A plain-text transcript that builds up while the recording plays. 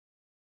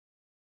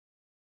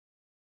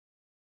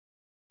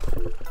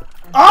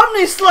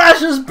Omni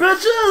slashes,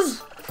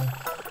 bitches!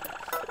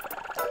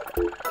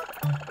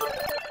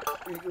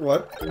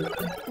 What?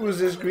 Who's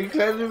this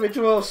Green-clad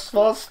individual of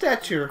small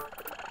stature?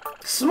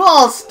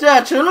 Small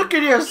stature, look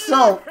at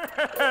yourself!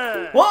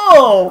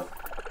 Whoa!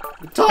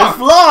 It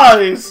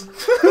flies!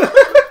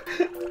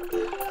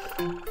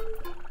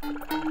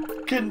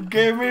 Kid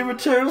gave me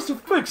materials to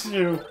fix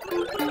you.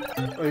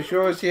 Are you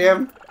sure it's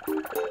him?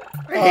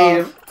 I hate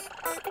him.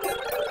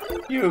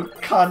 You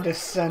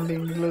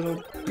condescending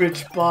little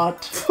bitch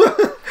bot.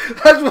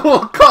 That's what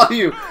we'll call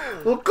you.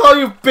 We'll call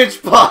you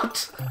bitch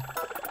bot.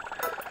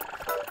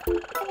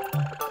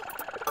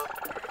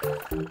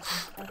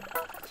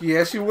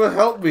 Yes, you will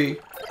help me.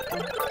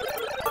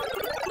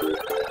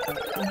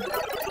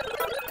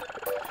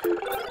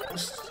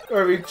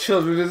 Serving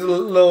children is a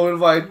low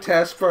invite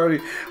task party.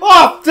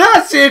 Oh,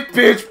 that's it,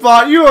 bitch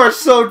bot. You are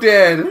so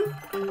dead.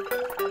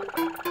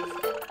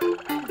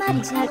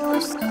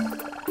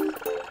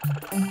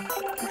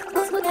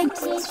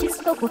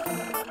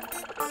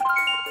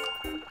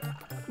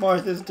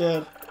 Martha's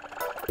dead.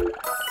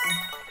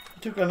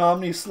 Took an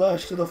Omni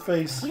slash to the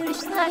face.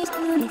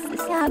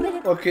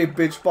 Okay,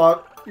 bitch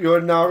bot.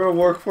 You're now gonna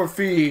work for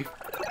fee.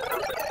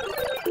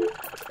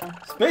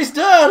 Space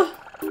dead!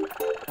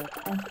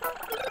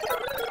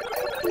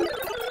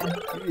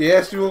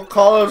 Yes, you will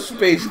call him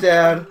Space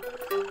Dad.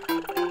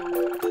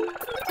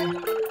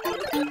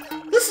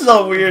 This is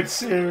a weird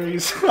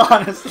series,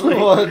 honestly.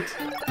 What?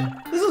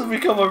 This has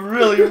become a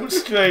really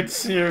strange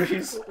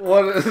series.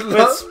 What?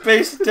 With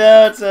space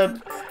dads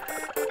and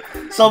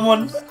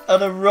someone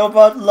and a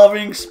robot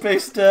loving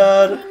space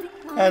dad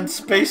and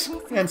space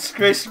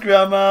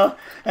grandma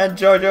and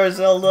Jar Jar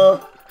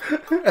Zelda.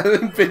 And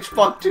then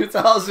Bitchbot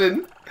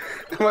 2000.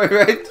 Am I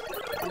right?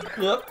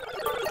 Yep.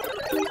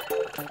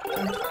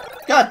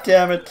 God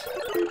damn it.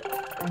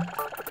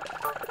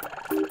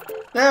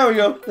 There we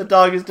go. The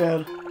dog is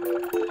dead.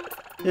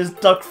 His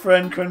duck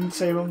friend couldn't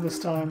save him this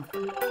time.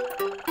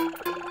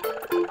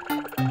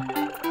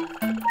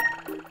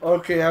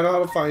 Okay, I know how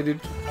to find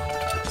it.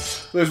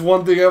 There's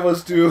one thing I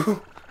must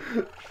do.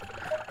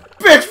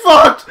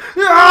 Bitchbot!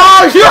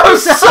 Ah, you're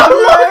so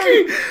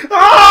lucky!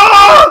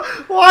 Ah!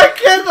 Why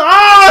can't...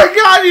 Ah, I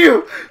got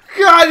you!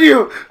 Got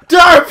you!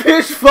 Darn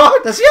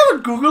Bitchbot! Does he have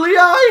a googly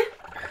eye?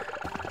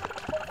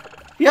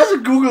 He has a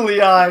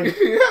googly eye.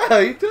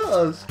 Yeah, he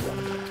does.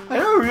 I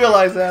never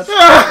realized that.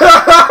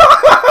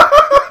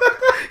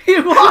 He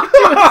walked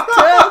to his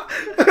death.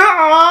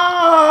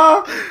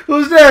 Ah!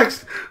 Who's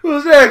next?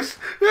 Who's next?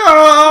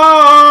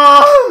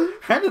 Ah!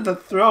 Right in the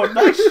throat.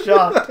 Nice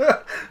shot.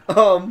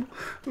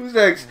 Who's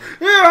next?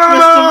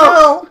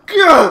 Mr.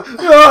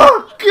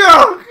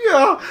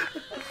 Mill.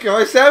 Can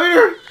I stab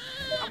her?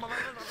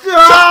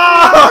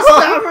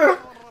 Stab her.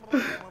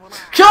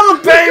 Kill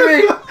the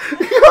baby.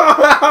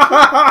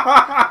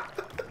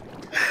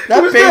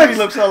 That Who's baby next?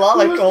 looks a lot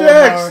like Who's Olimar.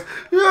 next?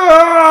 Wait,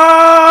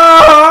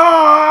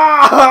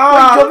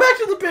 go back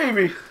to the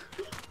baby.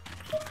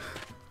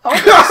 I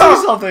want to see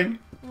something.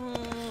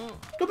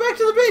 Go back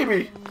to the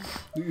baby.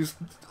 He's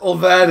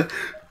old man.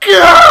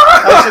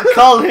 I should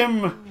call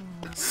him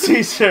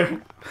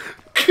Caesar.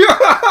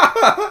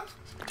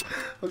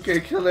 Okay,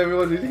 kill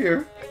everyone in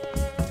here.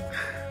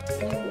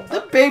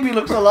 That baby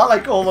looks a lot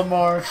like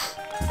Olimar.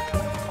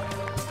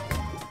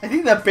 I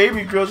think that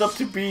baby grows up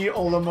to be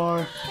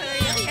Olimar.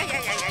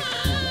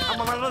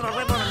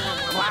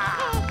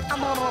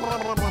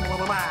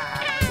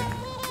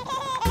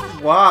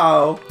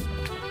 Wow.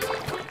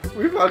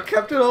 We found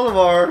Captain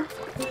Olimar.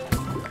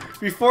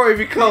 Before he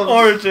becomes... The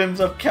origins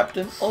of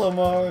Captain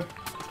Olimar.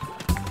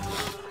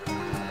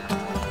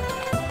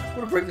 I'm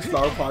gonna break this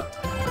flower pot.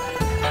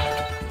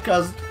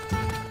 Because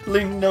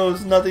Link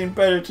knows nothing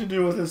better to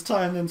do with his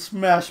time than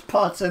smash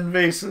pots and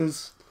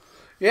vases.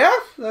 Yeah,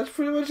 that's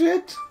pretty much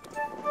it.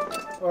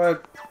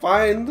 Alright,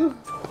 find the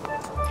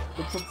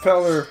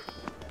propeller.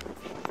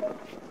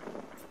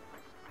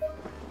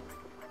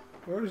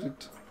 Where is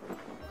it?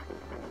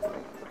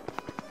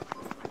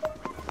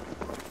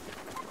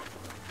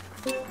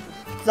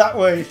 That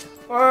way.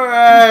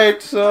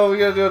 Alright, so we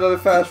gotta do another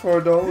fast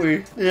forward, don't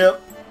we?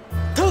 Yep.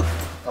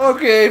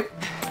 Okay,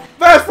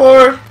 fast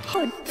forward!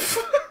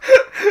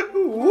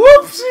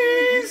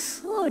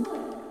 Whoopsies!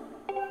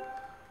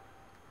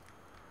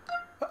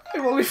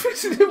 I've only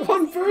visited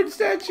one bird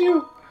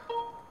statue.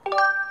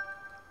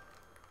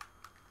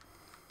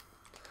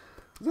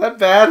 Is that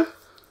bad?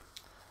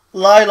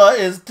 Lila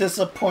is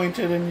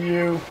disappointed in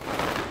you.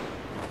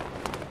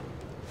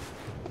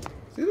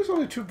 See, there's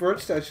only 2 bird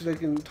statues I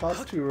can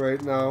talk to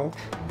right now.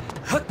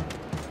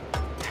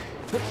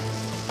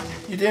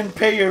 You didn't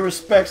pay your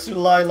respects to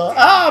Lila.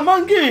 Ah,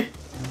 monkey!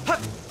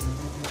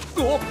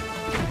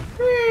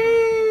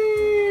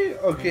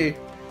 Okay,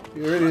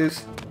 here it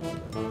is.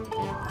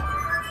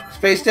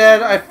 Space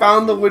Dad, I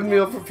found the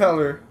windmill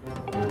propeller.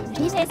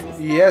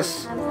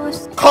 Yes.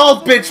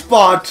 Call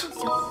Bitchbot!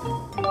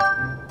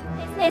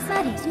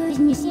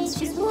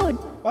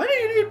 Why do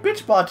you need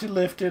Bitchbot to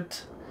lift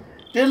it?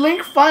 Did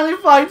Link finally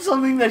find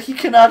something that he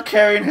cannot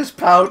carry in his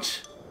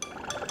pouch?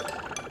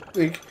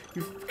 Link,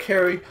 you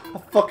carry a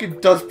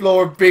fucking dust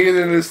blower bigger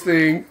than this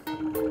thing.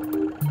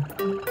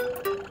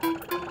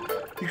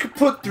 You can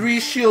put 3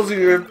 shields in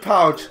your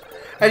pouch,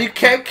 and you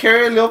can't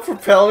carry a little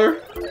propeller.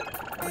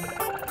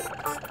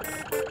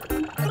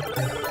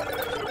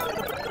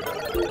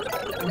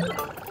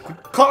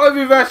 Call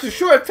me master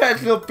short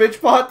pants, little bitch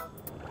bot.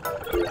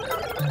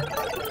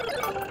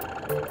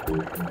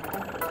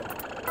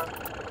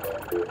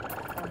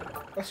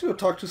 I should go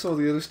talk to some of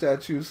the other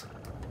statues.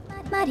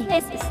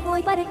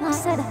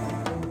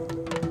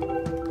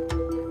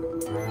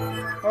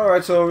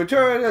 Alright, so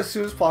return as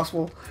soon as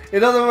possible.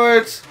 In other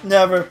words,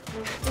 never.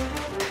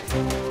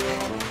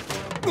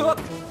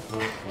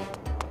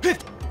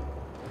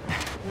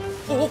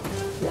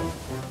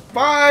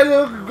 Bye,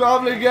 little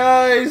goblin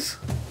guys.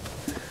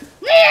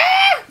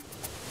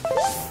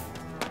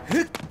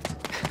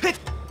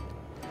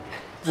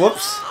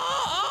 Whoops.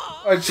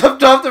 I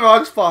jumped off the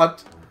wrong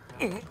spot.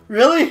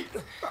 Really?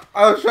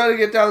 I was trying to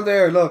get down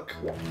there, look.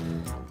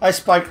 I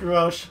spiked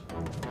Rush.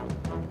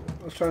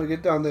 I was trying to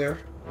get down there.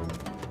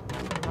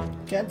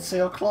 Can't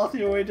sailcloth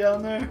your way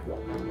down there?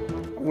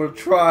 I'm gonna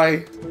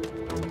try.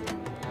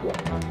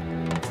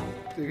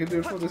 Think you can do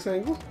it from this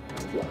angle?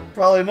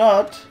 Probably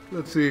not.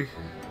 Let's see.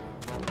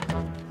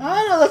 I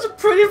don't know, that's a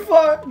pretty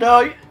far.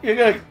 No, you're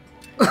gonna.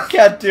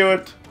 Can't do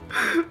it.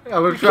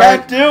 I'm gonna try.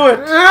 Can't do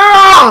it.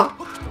 Yeah!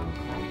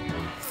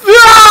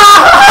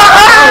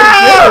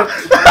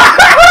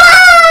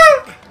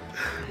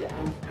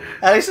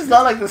 At least it's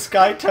not like the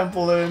Sky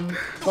Temple in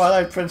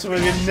Twilight Princess where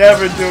you're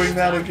never doing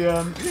that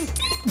again.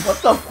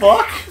 What the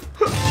fuck?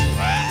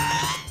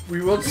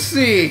 We will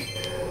see.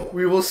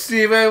 We will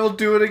see if I will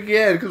do it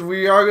again, because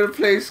we are going to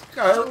play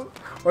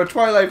or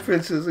Twilight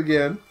Princess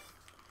again.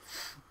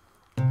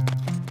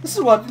 This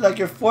is what, like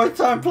your 4th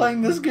time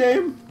playing this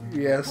game?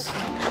 Yes.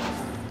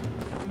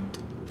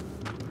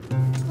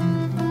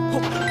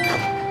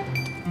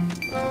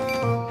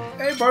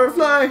 Hey,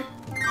 butterfly!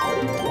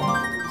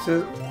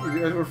 So,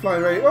 we're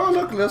flying right. Oh,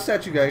 look, little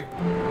statue guy.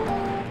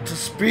 To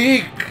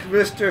speak,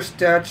 Mr.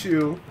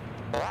 Statue.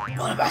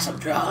 Wanna buy some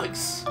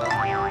drugs?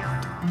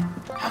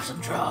 Have some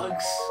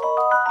drugs.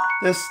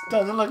 This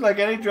doesn't look like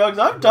any drugs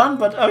I've done,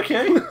 but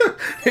okay.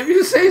 If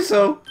you say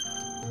so.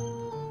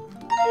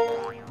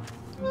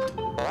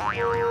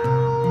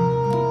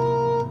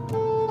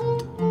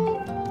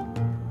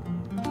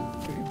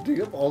 We can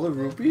dig up all the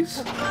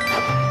rupees.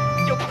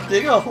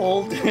 Dig a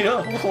hole, dig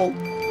a hole.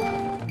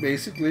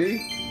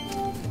 Basically.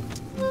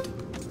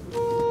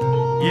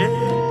 Yeah.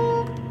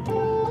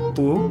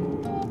 Ooh.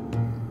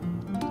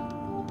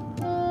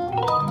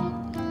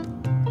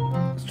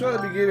 Let's try the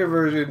beginner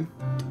version.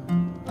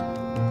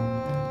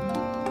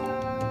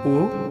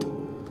 Ooh.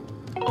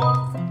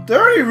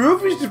 30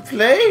 rupees to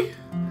play?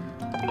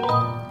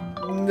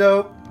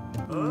 Nope.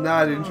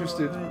 Not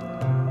interested.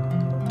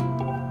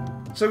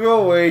 So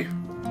go away.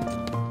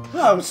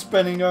 I'm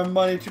spending our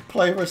money to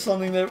play for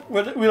something that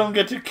we don't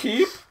get to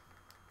keep.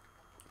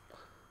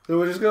 So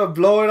we're just gonna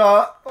blow it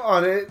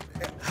on it.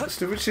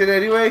 Stupid shit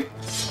anyway.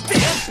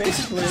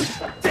 Basically.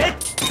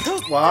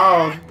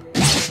 Wow. I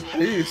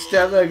didn't even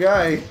stab that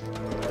guy.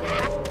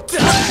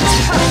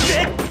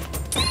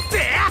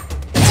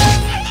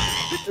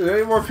 Are there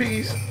any more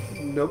piggies?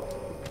 Nope.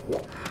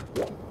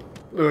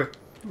 Look.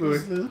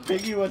 This little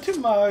piggy went to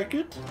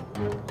market.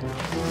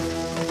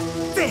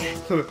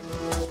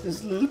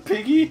 This little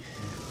piggy.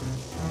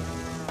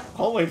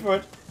 I'll wait for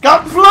it.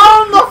 Got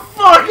blown the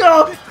fuck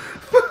up!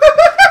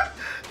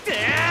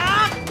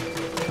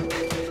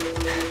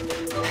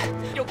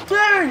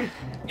 Dang!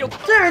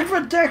 Dang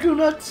for Deku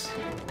Nuts!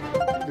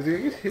 Did he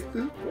get hit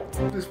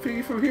this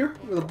piggy from here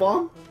with a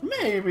bomb?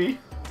 Maybe.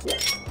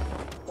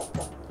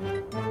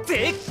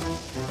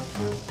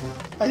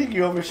 I think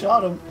you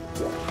overshot him.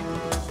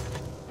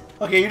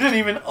 Okay, you didn't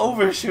even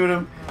overshoot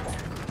him.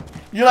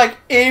 You like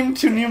aimed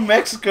to New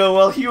Mexico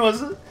while he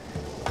was...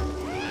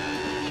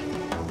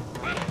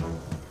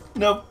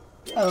 Nope.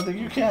 I don't think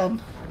you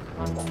can.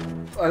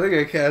 I think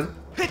I can.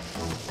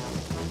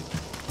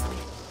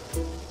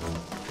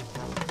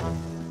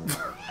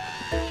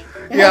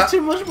 It has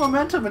too much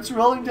momentum. It's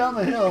rolling down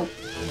the hill.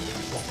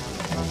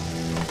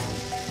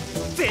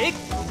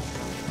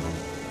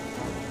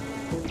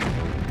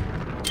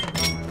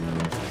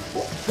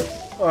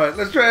 Alright,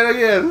 let's try it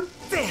again.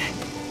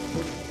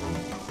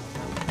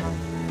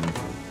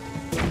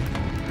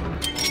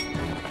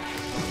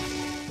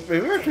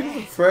 Maybe I think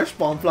some fresh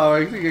bomb flour.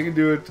 I think I can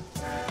do it.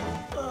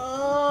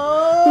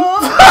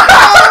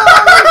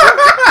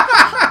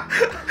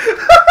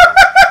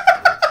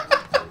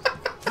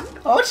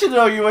 I want you to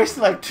know you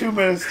wasted like 2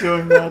 minutes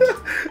doing that.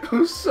 It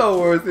was so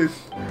worth it.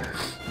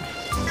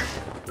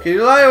 Can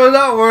you lie? It was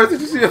not worth it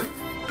to see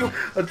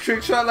a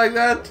trick shot like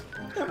that?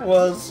 It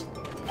was.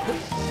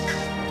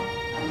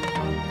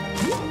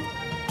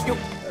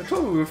 I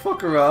told you we would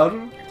fuck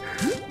around.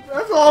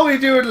 That's all we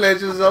do in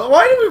Legend of Zelda.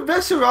 Why do we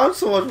mess around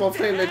so much while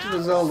playing Legend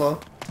of Zelda?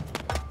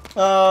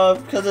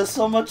 Because there's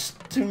so much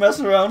to mess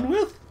around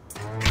with.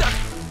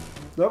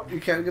 Nope, you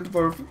can't get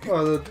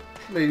the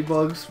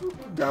ladybugs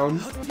down.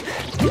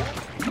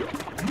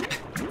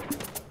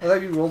 I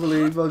thought you roll the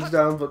ladybugs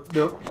down, but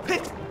nope.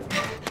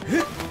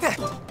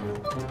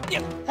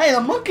 Hey,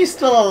 the monkey's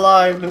still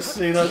alive,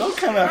 Lucina. Don't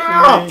come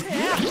after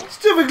me.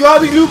 Stupid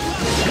globby goop!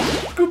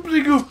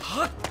 Goopity goop!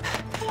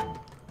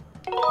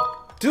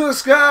 To the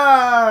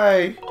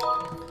sky!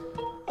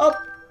 Up,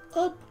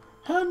 up,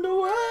 and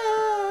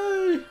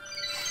away!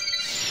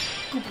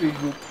 Goopity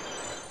goop.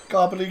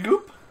 Gobbly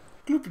goop.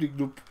 Gloopity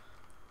gloop.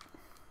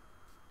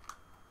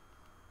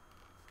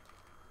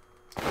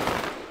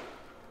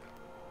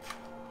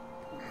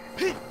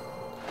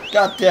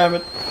 God damn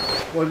it.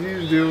 What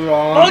did you do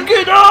wrong?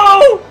 Monkey,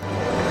 no!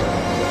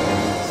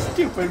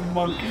 Stupid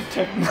monkey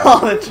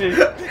technology.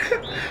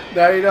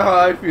 Now you know how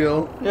I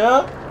feel.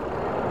 Yeah?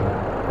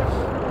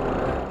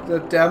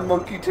 That damn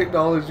monkey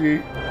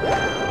technology.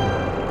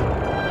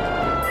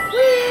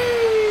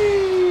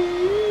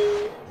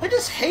 I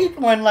just hate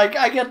when, like,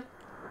 I get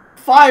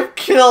 5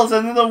 kills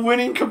and then the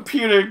winning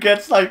computer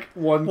gets, like,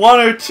 one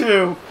or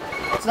 2.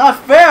 It's not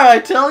fair, I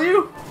tell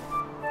you.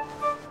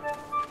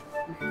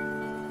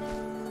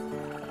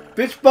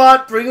 Bitch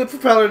bot, bring the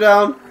propeller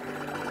down.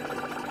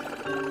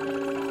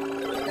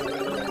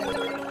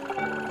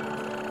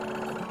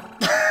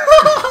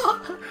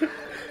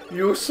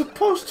 You were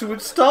supposed to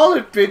install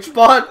it, bitch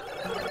bot.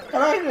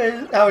 I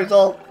like how he's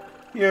all,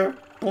 here,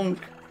 boom,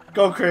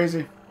 go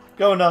crazy.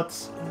 Go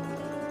nuts.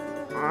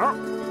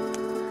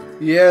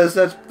 Yes,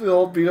 that's the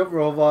old beat up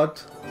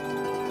robot.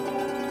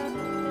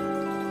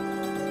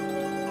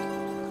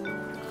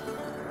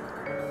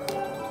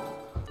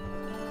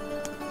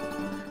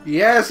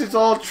 Yes, it's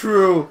all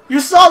true. You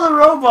saw the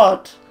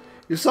robot.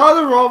 You saw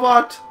the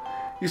robot.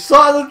 You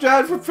saw the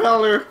giant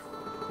propeller.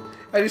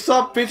 And you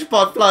saw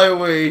Bitchbot fly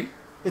away.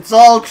 It's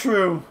all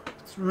true.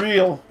 It's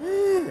real.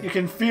 You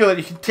can feel it.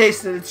 You can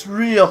taste it. It's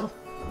real.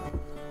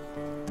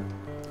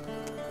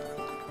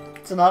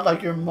 It's not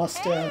like your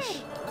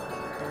mustache.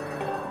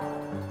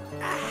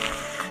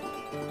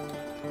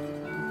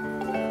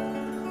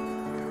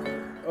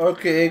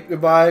 Okay,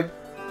 goodbye.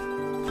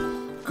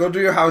 Go do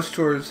your house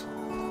tours.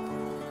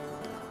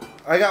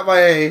 I got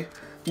my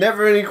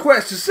never-ending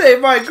quest to save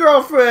my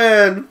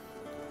girlfriend.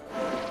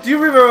 Do you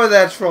remember where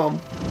that's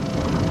from?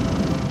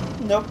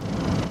 Nope.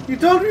 You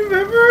don't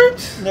remember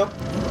it? Nope.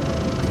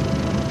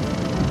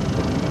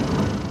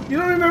 You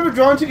don't remember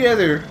Drawn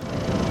Together?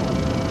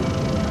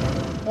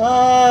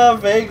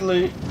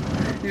 Vaguely.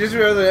 You just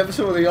remember the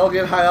episode where they all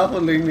get high off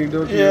on Ling Ling,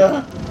 don't you?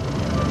 Yeah.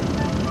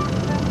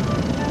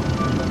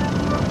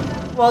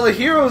 Well, the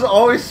hero's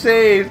always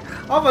saying,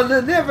 I'm on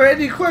the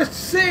never-ending quest to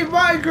save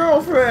my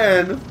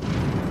girlfriend.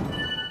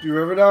 Do you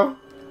remember now?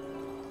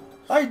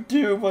 I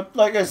do, but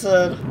like I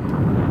said,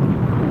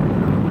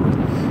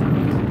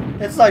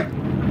 it's like,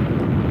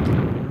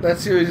 that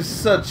series is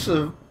such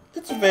a...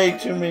 it's vague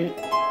to me.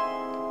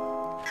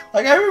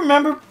 Like, I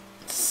remember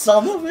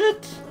some of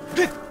it,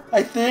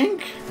 I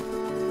think.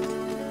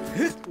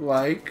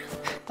 Like?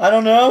 I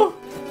don't know.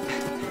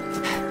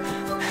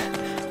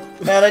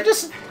 Man, I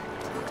just...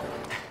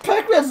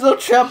 Pac-Man's no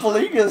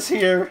Trampoligas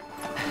here.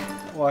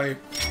 Why?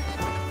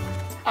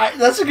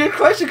 That's a good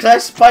question, because I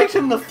spiked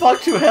him the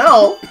fuck to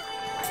hell.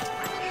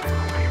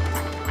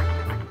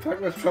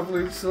 Pac-Man's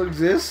trampoline still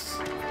exists?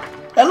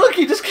 And look,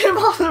 he just came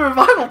off the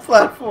revival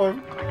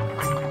platform.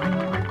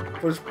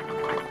 But his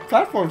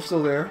platform's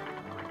still there.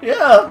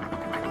 Yeah.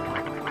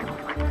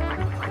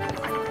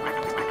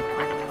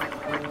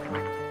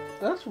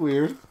 That's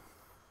weird.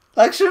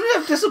 Like, shouldn't it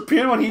have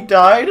disappeared when he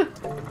died?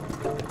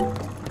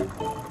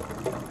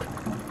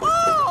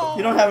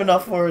 You don't have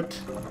enough for it.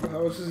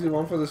 How much does he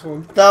want for this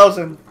one?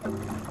 1,000.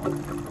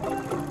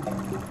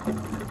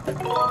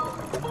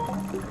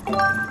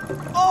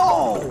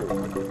 Oh!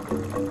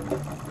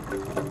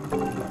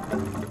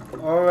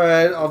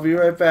 Alright, I'll be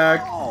right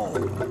back. Oh!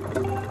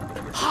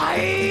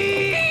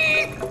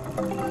 Hi!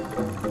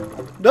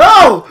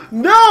 No!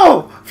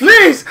 No!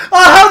 Please!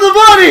 I have the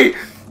money!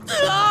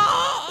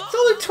 It's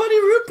only 20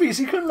 rupees.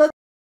 He couldn't let...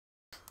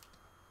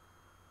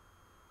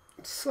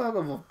 Son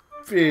of a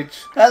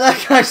bitch. And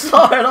that guy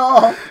saw it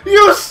all.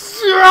 You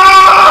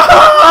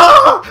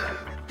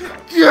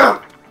Yeah!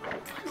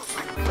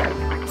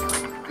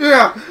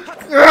 Yeah!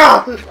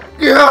 Yeah!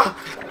 Yeah!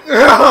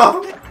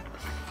 Yeah!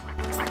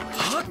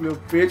 You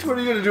bitch, what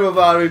are you gonna do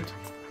about it?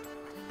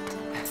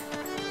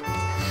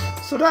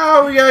 So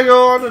now we gotta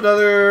go on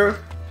another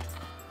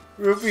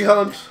rupee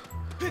hunt.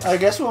 I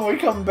guess when we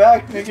come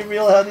back, Nicky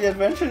will have the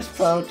adventures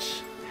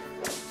pouch.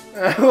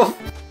 And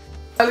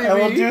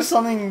we'll do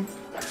something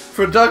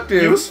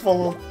productive.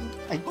 useful,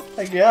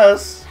 I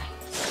guess.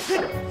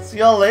 See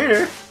y'all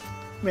later.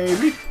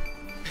 Maybe.